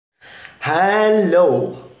Hello,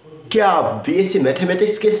 क्या आप BSc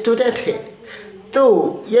mathematics के स्टूडेंट हैं? तो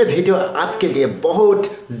ये वीडियो आपके लिए बहुत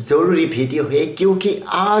ज़रूरी वीडियो है क्योंकि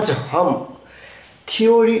आज हम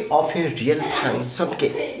theory of a real function के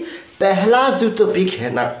पहला जो टॉपिक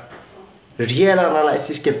है ना, रियल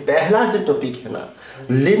एनालिसिस के पहला जो टॉपिक है ना,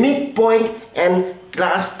 limit point and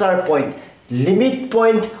cluster point, limit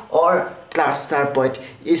point और क्लस्टर पॉइंट,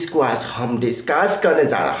 इसको आज हम डिस्कस करने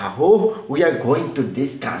जा रहा हो। We are going to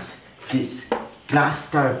discuss this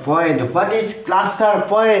cluster point. What is cluster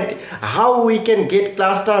point? How we can get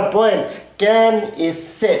cluster point? Can a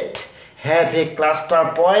set have a cluster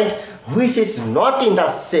point which is not in the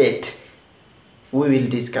set? We will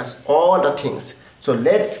discuss all the things. So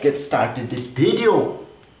let's get started this video.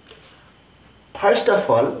 First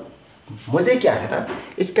of all, मुझे क्या है ना,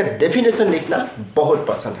 इसका definition लिखना बहुत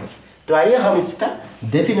पसंद है, तो आइए हम इसका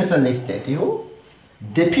डेफिनेशन लिख देते हो।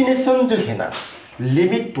 डेफिनेशन जो है ना,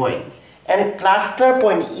 limit point and cluster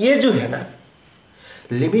point, ये जो है ना,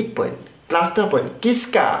 लिमिट पॉइंट क्लस्टर पॉइंट,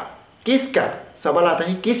 किसका सवाल आता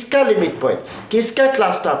है, किसका लिमिट पॉइंट, किसका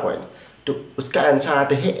क्लस्टर पॉइंट, तो उसका आंसर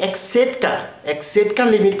आता है एक सेट का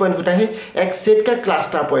लिमिट पॉइंट होता है, एक सेट का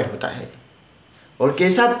क्लस्टर पॉइंट होता है। और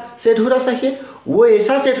कैसा सेट होना चाहिए? वो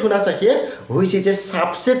ऐसा सेट होना चाहिए which is a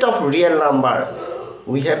subset of real number.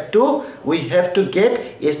 We have to get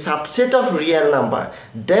a subset of real number.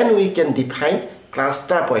 Then we can define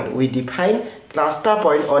cluster point. We define cluster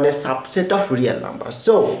point on a subset of real number.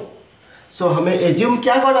 So हमें assume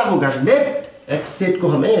क्या करना होगा? Let एक set को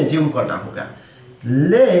हमें assume करना होगा।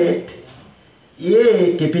 Let A,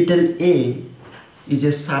 capital A is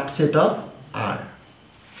a subset of R.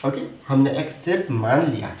 Okay? हमने एक सेट मान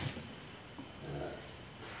लिया है।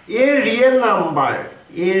 A real number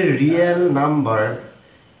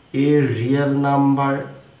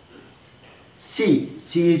C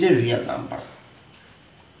is a real number,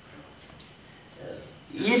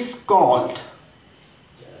 is called,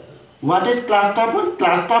 what is cluster point?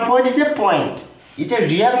 Cluster point is a point, it's a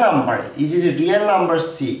real number, it is a real number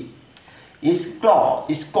C, is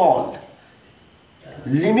called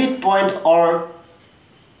limit point or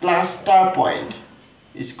cluster point,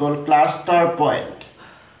 is called cluster point।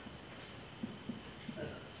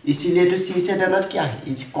 इसीलिए तो सी से denote क्या है,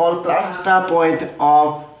 is called cluster point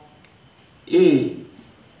of A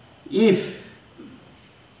if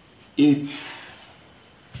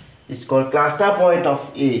is called cluster point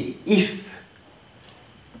of A if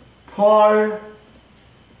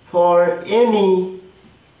for any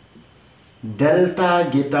delta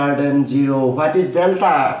greater than 0. What is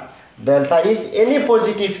delta? Delta is any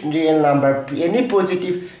positive real number, any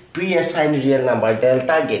positive pre-assigned real number,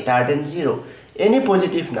 delta greater than 0. Any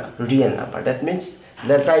positive real number, that means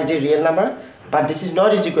delta is a real number, but this is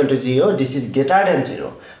not is equal to 0, this is greater than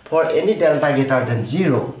 0. For any delta greater than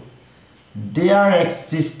 0, there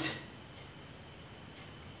exists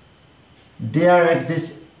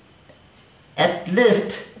at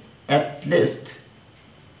least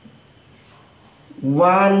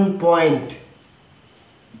one point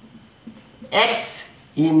x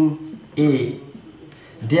in A.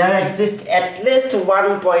 There exists at least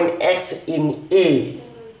one point x in A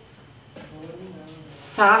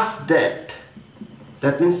such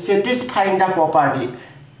that means satisfying the property,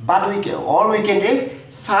 but we can read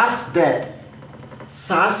such that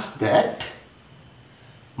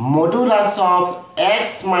modulus of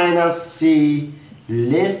x minus c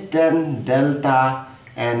less than delta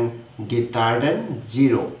and greater than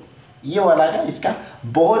 0। ये वाला है, इसका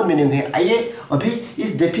बहुत meaning है। आइए अभी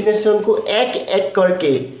इस definition को एक एक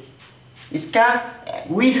करके इसका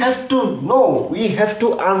we have to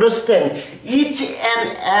understand each and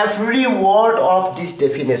every word of this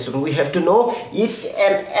definition. We have to know each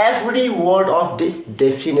and every word of this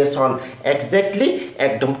definition exactly,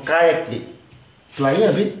 एकदम correctly। तो आइए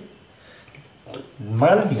अभी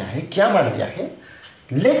मान लिया है, क्या मान लिया है?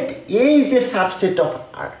 Let A is a subset of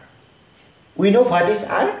R. We know what is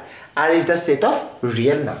R? R is the set of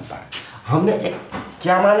real number. हमने एक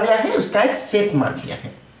क्या मान लिया है? उसका एक सेट मान लिया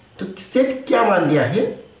है। तो सेट क्या मान लिया है?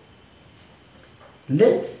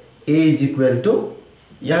 Let A is equal to,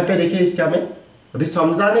 यहाँ पे देखिए, इसका मैं अभी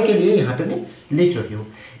समझाने के लिए यहाँ पे मैं लिख रही हूँ,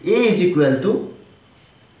 A is equal to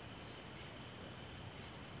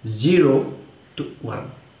 0 to 1.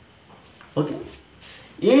 Okay?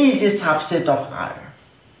 A is a subset of R.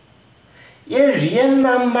 A real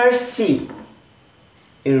number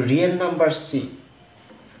C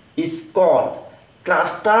is called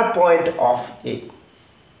cluster point of A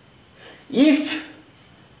if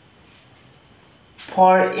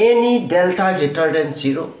for any delta greater than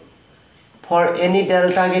 0,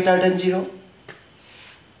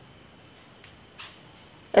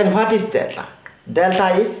 And what is delta?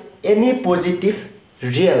 Delta is any positive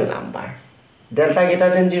real number. Delta greater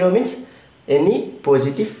than 0 means any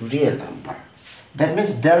positive real number. That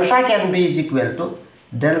means delta can be is equal to,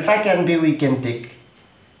 delta can be, we can take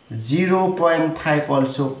 0.5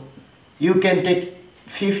 also, you can take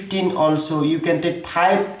 15 also, you can take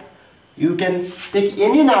 5, you can take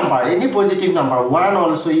any number, any positive number, 1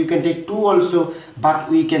 also, you can take 2 also, but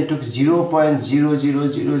we can take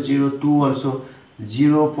 0.00002 also,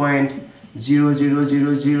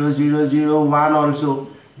 0.0000001 also.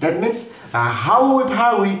 That means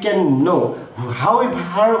however we can know,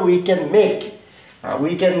 however we can make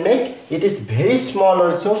it is very small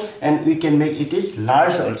also, and we can make it is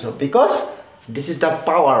large also, because this is the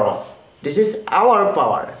power of, this is our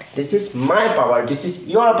power, this is my power, this is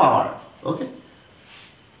your power. Okay,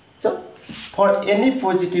 so for any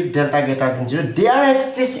positive delta greater than 0, there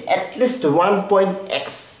exists at least 1 point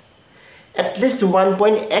x, at least 1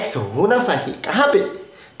 point x होना चाहिए.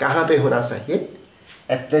 कहाँ पे होना चाहिए?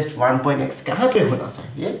 At least 1 point x कहाँ पे होना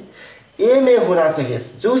चाहिए? A में होना चाहिए.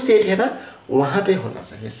 जो सेट है ना वहाँ पे होना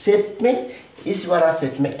चाहिए. सेट में, इस वाला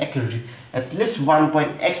सेट में एक at least 1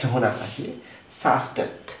 point x होना चाहिए. such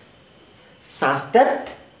that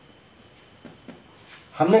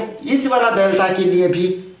हमें इस वाला डेल्टा के लिए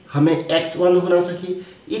भी हमें x1 होना चाहिए,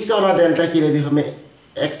 इस वाला डेल्टा के लिए भी हमें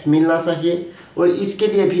x मिलना चाहिए, और इसके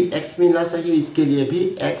लिए भी x मिलना चाहिए, इसके लिए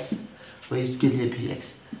भी x, और इसके लिए भी x.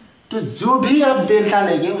 तो जो भी आप डेल्टा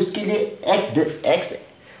लेंगे उसके लिए x,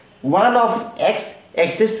 one of x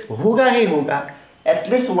exist होगा ही होगा.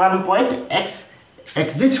 एटलीस्ट 1 पॉइंट x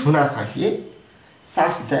एग्जिस्ट होना चाहिए.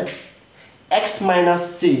 such that x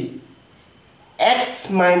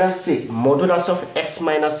minus c modulus of x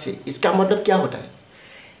minus c. इसका मतलब क्या होता है?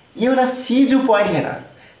 ये वाला c जो पॉइंट है ना,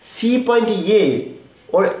 c पॉइंट ये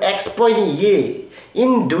और x पॉइंट ये,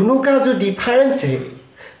 इन दोनों का जो डिफरेंस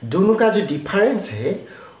है,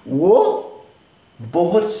 वो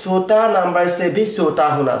बहुत छोटा नंबर से भी छोटा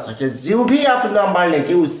होना चाहिए. जो भी आप नंबर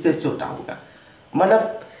लेंगे उससे छोटा होगा.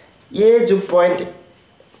 मतलब ये जो पॉइंट,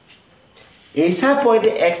 ऐसा पॉइंट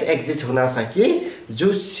x एग्जिस्ट होना चाहिए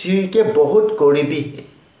जो c के बहुत करीबी है,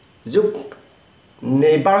 जो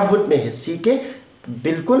नेबरहुड में है, c के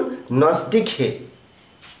बिल्कुल नजदीक है.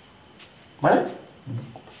 मतलब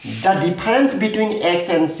the difference between x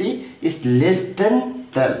and c is less than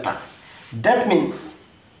delta. That means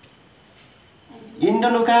in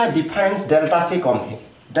दोनों का डिफरेंस डेल्टा से कम है.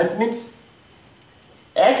 दैट मीन्स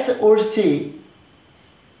x और c,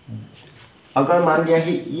 अगर मान लिया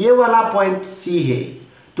कि ये वाला पॉइंट c है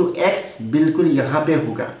तो x बिल्कुल यहाँ पे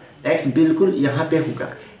होगा, x बिल्कुल यहाँ पे होगा,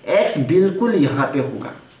 x बिल्कुल यहाँ पे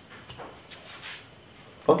होगा.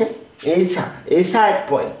 ओके, ऐसा एक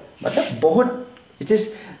पॉइंट, मतलब बहुत, it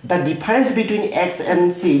is the difference between x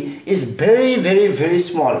and c is very very very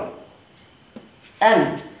small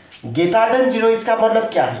and greater than 0. इसका मतलब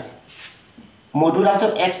क्या है? Modulus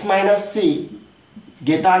of x minus c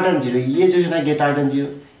greater than 0. ये जो है ना ग्रेटर देन 0,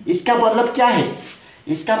 इसका मतलब क्या है?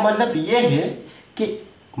 इसका मतलब ये है कि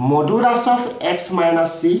modulus of x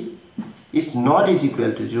minus c is not is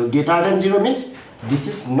equal to 0. Greater than 0 means this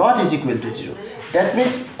is not is equal to 0. That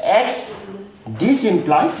means x, this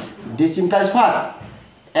implies what?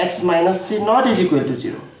 x minus c not is equal to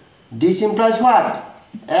 0. This implies what?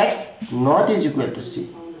 x not is equal to c.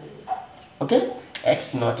 Okay, x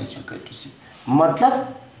not is equal to c. मतलब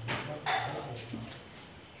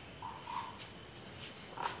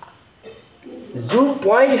जो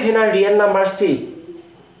point है ना real number c,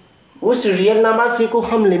 उस real number c को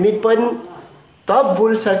हम limit point तब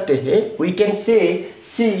बोल सकते हैं. We can say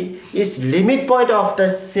c is limit point of the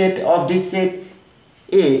set of this set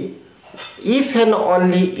A if and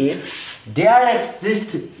only if there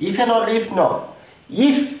exists, if and only if no,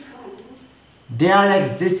 if there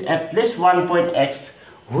exists at least 1 point x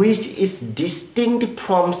which is distinct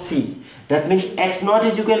from c. That means x not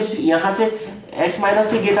is equal to, यहाँ से x minus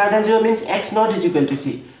c greater than 0 means x not is equal to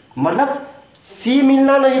c. मतलब c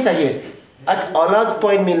मिलना नहीं चाहिए, एक अलग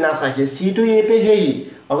point मिलना चाहिए. c तो ए पे है ही,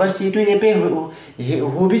 अगर c तो ए पे हो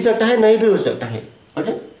भी सकता है, नहीं भी हो सकता है.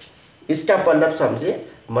 ओके, इसका मतलब समझे,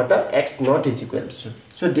 मतलब x not is equal to 0.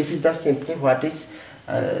 So this is the simply what is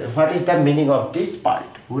the meaning of this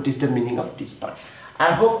part. What is the meaning of this part?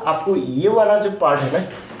 I hope आपको ये वाला जो पार्ट है ना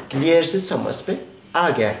क्लियर से समझ पे आ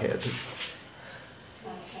गया है अभी.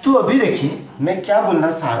 तो अभी देखिए मैं क्या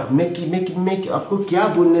बोलना चाह रहा हूँ, मैं आपको क्या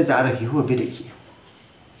बोलने जा रही हूँ. अभी देखिए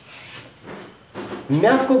मैं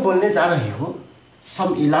आपको बोलने जा रही हूँ,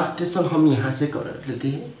 सम इलास्ट्रेशन हम यहाँ से कर लेते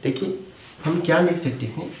हैं. देखिए हम क्या लिख सकते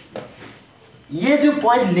हैं, ये जो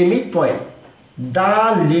point limit point, the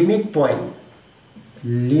limit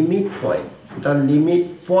point the limit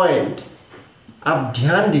point, आप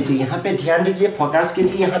ध्यान दीजिए, यहाँ पे ध्यान दीजिए, फोकस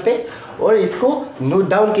कीजिए यहाँ पे और इसको नोट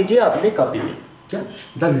डाउन कीजिए अपने कॉपी में। क्या?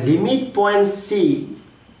 द लिमिट पॉइंट सी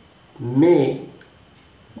में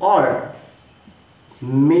और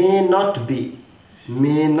may not be,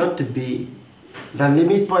 the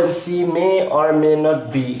limit point C may or may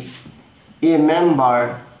not be a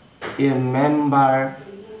member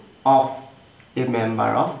of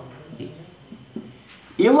A।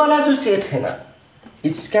 ये वाला जो सेट है ना,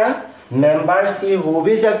 इसका मेंबर C हो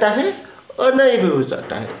भी सकता है और नहीं भी हो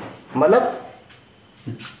सकता है। मतलब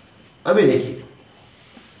अभी देखिए,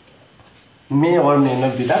 may or may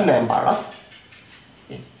not be the member of A।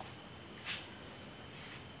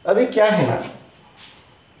 अभी क्या है ना,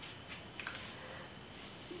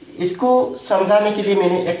 इसको समझाने के लिए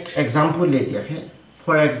मैंने एक एग्जाम्पल ले दिया है।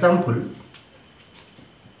 फॉर एग्जाम्पल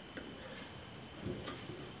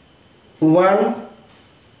 1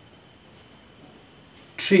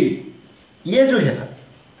 3, ये जो है ना,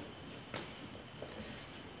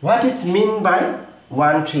 what is mean by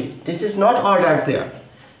 1 3? This is not order pair,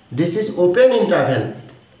 this is open interval.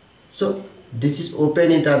 So this is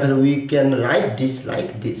open interval, we can write this like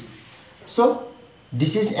this. So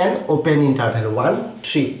this is an open interval 1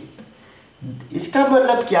 3। इसका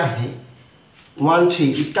मतलब क्या है 1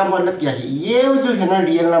 3? इसका मतलब क्या है, ये जो है ना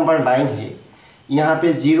रियल नंबर लाइन है, यहाँ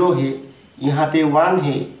पे 0 है, यहाँ पे 1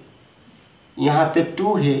 है, यहाँ पे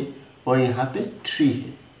 2 है और यहाँ पे 3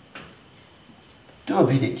 है। तो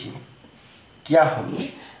अभी देखिए क्या हमने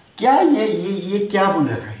क्या ये क्या बोल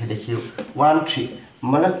रहा है, देखिए 1 3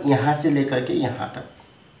 मतलब यहाँ से लेकर के यहाँ तक।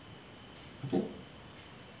 ओके,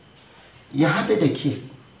 यहाँ पे देखिए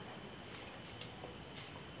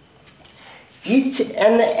each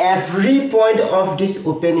and every point of this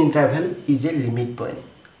open interval is a limit point।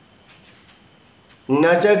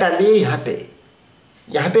 नजर डालिए यहाँ पे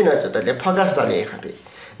नजर डालिए, फोकस डालिए यहाँ पे।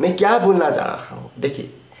 मैं क्या बोलना चाह रहा हूँ, देखिए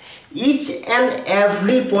each and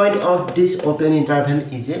every point of this open interval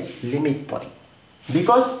is a limit point,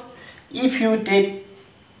 because if you take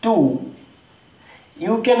 2,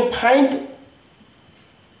 you can find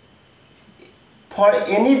for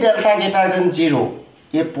any delta greater than 0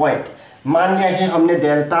 ये पॉइंट। मान लिया है हमने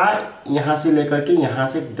डेल्टा यहाँ से लेकर के यहाँ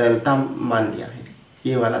से डेल्टा मान लिया है,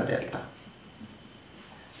 ये वाला डेल्टा।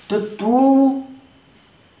 तो 2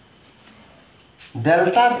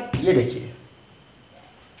 डेल्टा, ये देखिए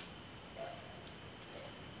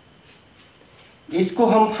इसको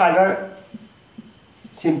हम फर्दर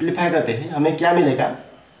सिंप्लीफाई करते हैं, हमें क्या मिलेगा,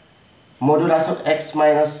 modulus of x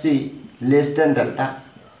minus C less than delta.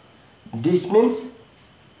 This means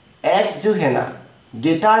x जो है ना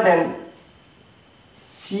greater than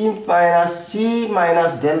c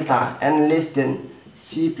minus delta and less than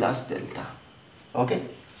c plus delta. Okay,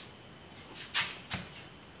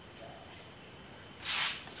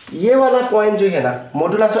 ये वाला पॉइंट जो है ना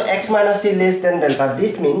modulus of x minus C less than delta,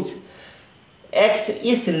 this means x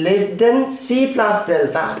is less than c plus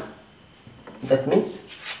delta। That means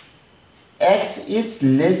x is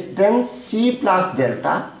less than c plus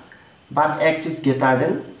delta, but x is greater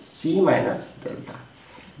than c minus delta।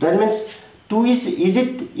 That means 2 is the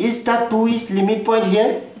 2 is limit point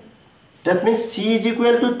here? That means c is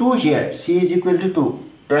equal to 2 here, c is equal to 2।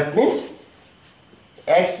 That means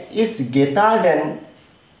x is greater than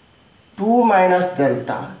 2 minus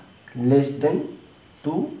delta less than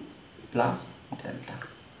 2 plus delta.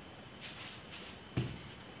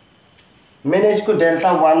 मैंने इसको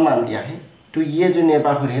delta 1 मान दिया है, तो ये जो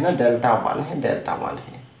neighbourhood है ना डेल्टा 1 है, डेल्टा 1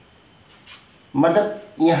 है, मतलब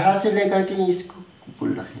यहाँ से लेकर के इसको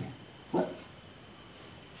बोल रहे हैं ना,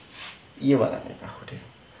 ये वाला नेबरहुड है।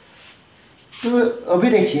 तो अभी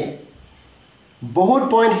देखिए बहुत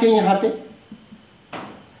पॉइंट है यहाँ पे।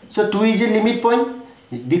 सो 2 is a limit point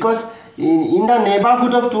because in the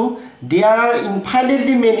neighborhood of 2 there are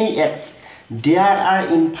infinitely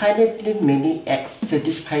many x,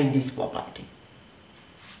 satisfying this property,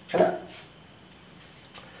 है ना।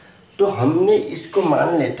 तो हमने इसको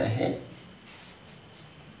मान लेता है,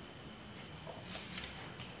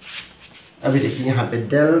 अभी देखिए यहाँ पे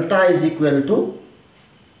डेल्टा इज इक्वल टू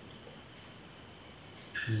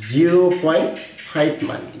 0.5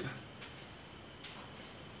 मान लिया,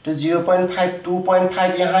 तो 0.5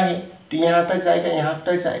 2.5 यहाँ है, तो यहाँ तक जाएगा, यहाँ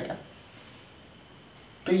तक जाएगा।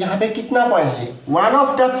 तो यहाँ पे कितना पॉइंट है, one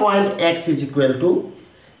of the point x is equal to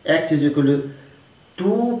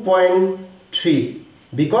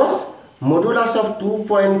 2.3 because modulus of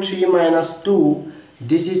 2.3 minus 2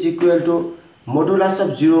 this is equal to modulus of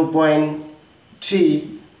 0.3,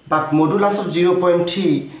 but modulus of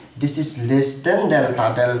 0.3 this is less than delta,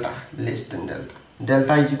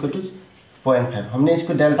 delta is equal to 0.5 हमने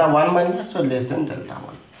इसको delta 1 मान लिया, so less than delta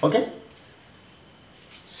 1। Okay,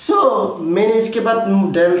 सो मैंने इसके बाद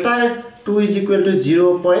delta 2 is equal to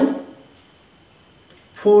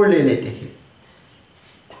 0.4 ले लेते हैं,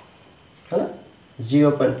 है ना,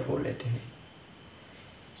 0.4 लेते हैं।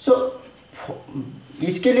 सो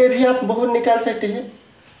इसके लिए भी आप बहुत निकाल सकते हैं।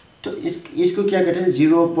 तो इसको क्या कहते हैं,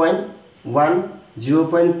 0.1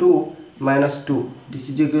 0.2 minus 2, this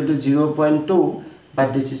is equal to 0.2,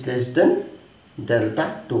 but this is less than delta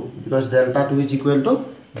 2 because delta 2 is equal to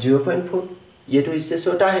 0.4, ये तो इससे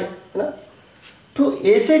छोटा है ना। तो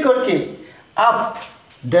ऐसे करके आप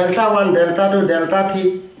delta 1 delta 2 delta 3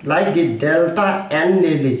 like the delta n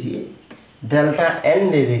ले लीजिए, डेल्टा n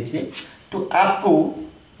ले लीजिए, तो आपको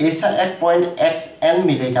ऐसा एक पॉइंट xn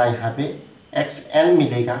मिलेगा, यहाँ पे xn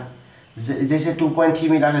मिलेगा, जैसे 2.3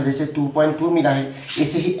 मिला है, जैसे 2.2 मिला है,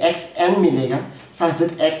 ऐसे ही xn मिलेगा, such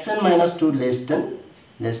that xn minus 2 less than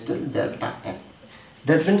delta n.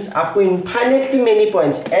 That means आपको infinitely many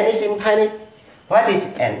points, n is infinite. What is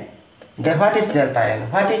n? Then what is delta n?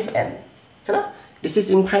 What is n? है ना? This is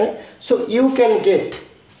infinite. So you can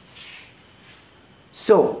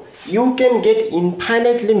get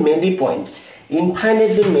infinitely many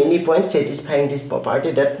points satisfying this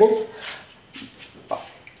property. That means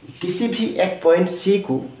किसी भी एक point C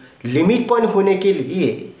को limit point होने के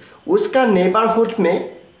लिए उसका नेबरहुड में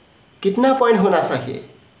कितना पॉइंट होना चाहिए,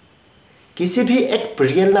 किसी भी एक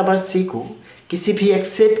रियल नंबर C को किसी भी एक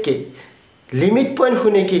सेट के लिमिट पॉइंट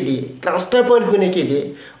होने के लिए, क्लस्टर पॉइंट होने के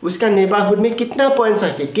लिए उसका नेबरहुड में कितना पॉइंट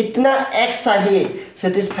चाहिए, कितना x चाहिए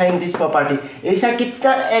सेटिस्फाइंग दिस प्रॉपर्टी, ऐसा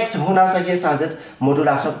कितना x होना चाहिए सच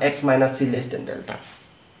modulus of x minus c less than delta.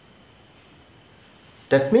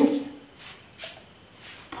 That means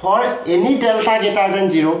for any delta greater than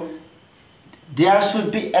 0 there should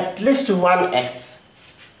be at least 1x,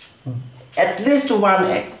 at least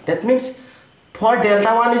 1x. That means for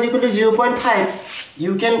delta 1 is equal to 0.5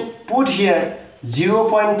 you can put here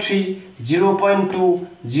 0.3 0.2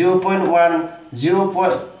 0.1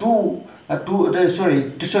 0.2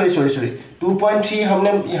 2.3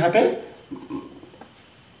 हमने यहाँ पे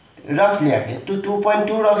रख लिया है, तो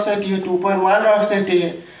 2.2 रख सकती है, 2.1 रख सकती है,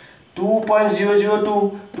 2.002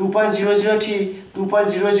 2.003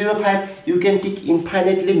 2.005 you can take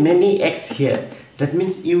infinitely many x here. That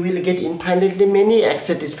means you will get infinitely many x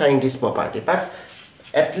satisfying this property, but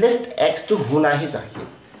at least x तो होना ही चाहिए।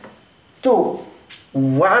 तो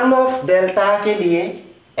 1 of delta के लिए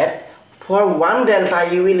for 1 delta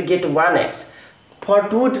you will get 1x, for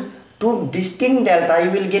two distinct delta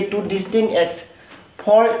you will get 2 distinct x,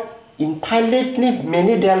 for infinitely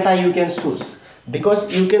many delta you can choose,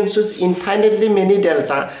 because you can choose infinitely many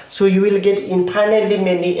delta, so you will get infinitely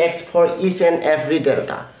many x for each and every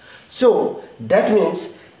delta. So that means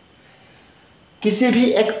किसी भी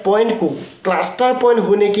एक point को cluster point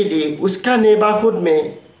होने के लिए उसका neighbourhood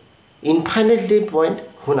में infinitely point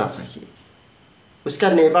होना चाहिए, उसका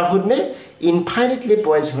नेबरहुड में इनफाइनाइटली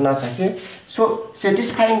पॉइंट्स होना चाहिए। सो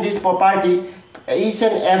satisfying this property each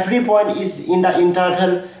and every point is in the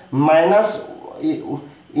interval minus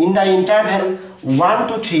in the interval 1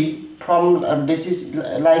 to 3 from this is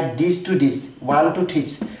like this to this 1 to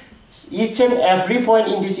 3. Each and every point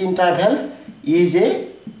in this interval is a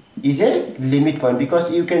limit point,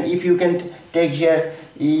 because you can, if you can take here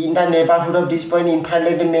in the neighborhood of this point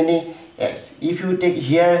infinitely many x, if you take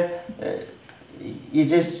here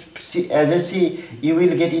as a c you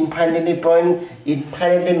will get infinitely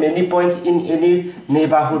many points in any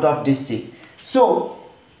neighborhood of this c. So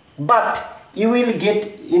but you will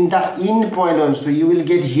get in the end point also, you will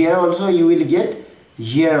get here also, you will get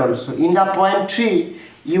here also. In the point 3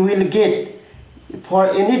 you will get, for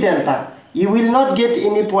any delta you will not get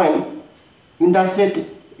any point in the set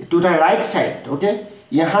to the right side. okay,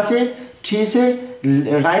 यहाँ से 3 से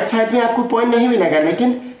right side में आपको point नहीं मिलेगा,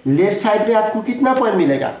 लेकिन left side में आपको कितना पॉइंट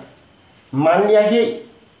मिलेगा। मान लिया है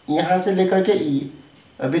यहाँ से लेकर के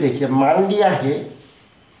अभी देखिए, मान लिया है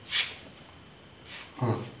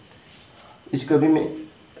इसको भी मैं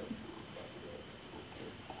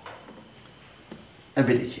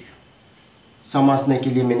अभी देखिए समझने के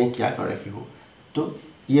लिए मैंने क्या कर रखी हूँ। तो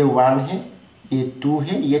ये 1 है, ये 2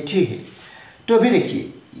 है, ये 3 है। तो अभी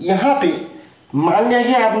देखिए यहाँ पे मान लिया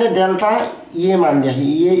है आपने डेल्टा, ये मान लिया है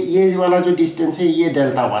ये वाला जो डिस्टेंस है ये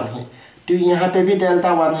डेल्टा 1 है, तो यहाँ पे भी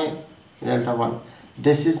डेल्टा 1 है, delta 1।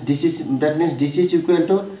 This is that means this is equal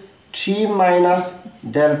to 3 minus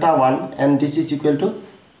delta 1 and this is equal to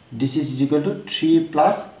 3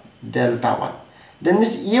 plus delta 1। Then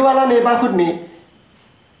means ये वाला नेबरहुड में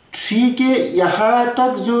 3 के यहाँ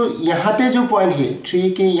तक जो यहाँ पे जो पॉइंट है,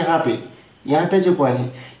 3 के यहाँ पे यहाँ पे जो पॉइंट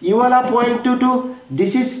है ये वाला point two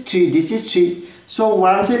this is 3, this is 3, सो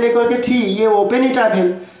 1 से लेकर के 3 ये ओपन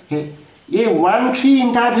इंटरवल है। ये 1-3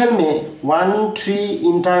 इंटरवल में 1-3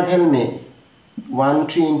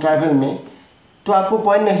 इंटरवल में तो आपको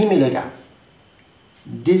पॉइंट नहीं मिलेगा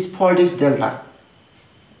this for this delta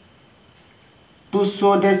two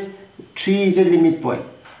show this 3 is a limit point.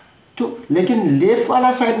 तो लेकिन लेफ्ट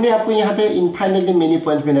वाला साइड में आपको यहाँ पे इनफाइनाइटली मेनी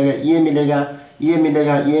पॉइंट मिलेगा, ये मिलेगा, ये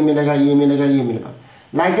मिलेगा, ये मिलेगा, ये मिलेगा, ये मिलेगा,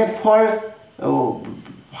 लाइक दैट फॉर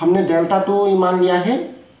हमने डेल्टा 2 मान लिया है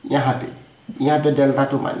यहाँ पे डेल्टा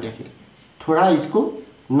 2 मान लिया है, थोड़ा इसको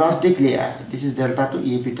नजदीक ले आया है, दिस इज डेल्टा 2,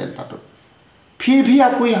 ये भी डेल्टा 2, फिर भी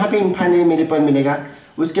आपको यहाँ पे इनफाइनाइट मेनी पॉइंट मिलेगा।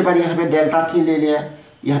 उसके बाद यहाँ पे डेल्टा 3 ले लिया,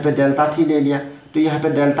 यहाँ पे डेल्टा 3 ले लिया, तो यहाँ पे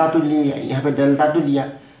डेल्टा 2 लिया, यहाँ पे डेल्टा 2 लिया,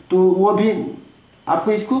 तो वो भी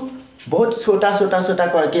आपको इसको बहुत छोटा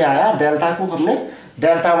करके आया। डेल्टा को हमने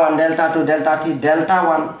delta 1, delta 2, delta 3, delta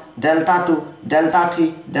 1, delta 2, delta 3,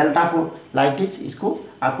 delta 4, like this, इसको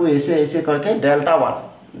आपको ऐसे करके डेल्टा 1,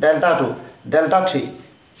 डेल्टा 2, डेल्टा 3,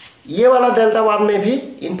 ये वाला डेल्टा 1 में भी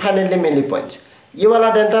इनफाइनाइटली मेनी पॉइंट्स, ये वाला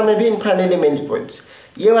डेल्टा में भी इनफाइनाइटली मेनी पॉइंट्स,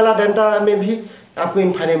 ये वाला डेल्टा में भी आपको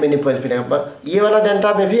इनफाइनाइट मेनी पॉइंट्स मिलेगा, बट ये वाला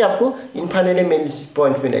डेल्टा में भी आपको इनफाइनाइटली मेनी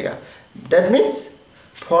पॉइंट्स मिलेगा। That means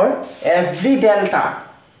for every delta,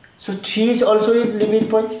 so 3 is also a limit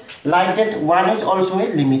point, like that 1 is also a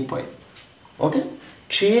limit point. Okay,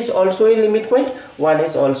 3 is also a limit point, 1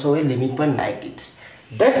 is also a limit point, like this.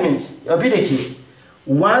 That means अभी देखिए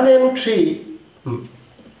 1 and 3,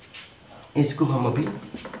 इसको हम अभी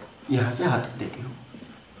यहाँ से हटा देते हो।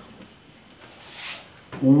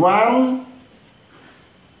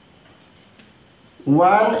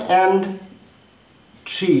 1 and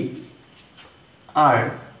 3 are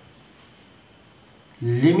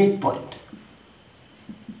limit point.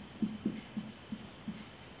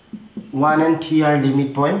 1 and 3 are limit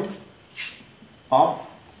point of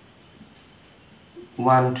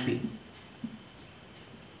 1, 3.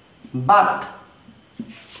 But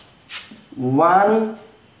 1,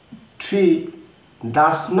 3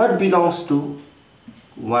 does not belongs to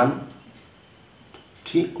 1,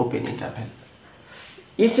 3 open interval.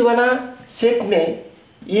 इस वाला सेट में,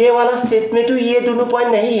 ये वाला सेट में तो ये दोनों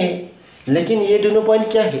पॉइंट नहीं है, लेकिन ये दोनों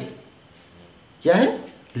पॉइंट क्या है, क्या है,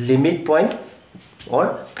 लिमिट पॉइंट और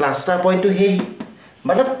क्लस्टर पॉइंट तो है ही।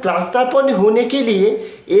 मतलब क्लस्टर पॉइंट होने के लिए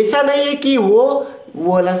ऐसा नहीं है कि वो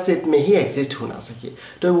वाला सेट में ही एग्जिस्ट होना सके,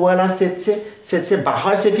 तो वो वाला सेट से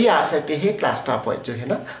बाहर से भी आ सकते हैं, क्लस्टर पॉइंट जो है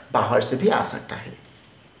ना बाहर से भी आ सकता है।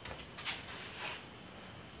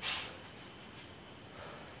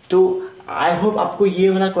 तो आई होप आपको ये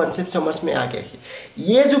वाला कॉन्सेप्ट समझ में आ गया है।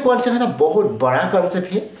 ये जो कॉन्सेप्ट है ना बहुत बड़ा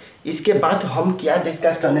कॉन्सेप्ट है। इसके बाद हम क्या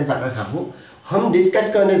डिस्कस करने जा रहा हूँ, हम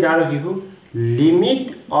डिस्कस करने जा रही हूँ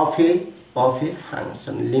limit of a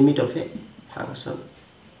function, limit of a function.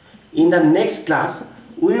 In the next class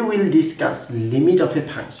we will discuss limit of a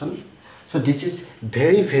function. So this is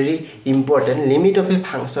very important, limit of a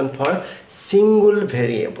function for single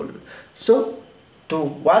variable. So to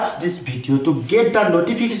watch this video, to get the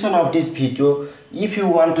notification of this video, if you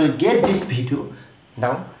want to get this video,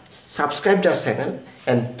 now subscribe the channel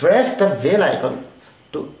and press the bell icon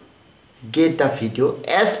to get the video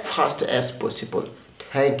as fast as possible.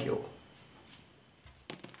 Thank you.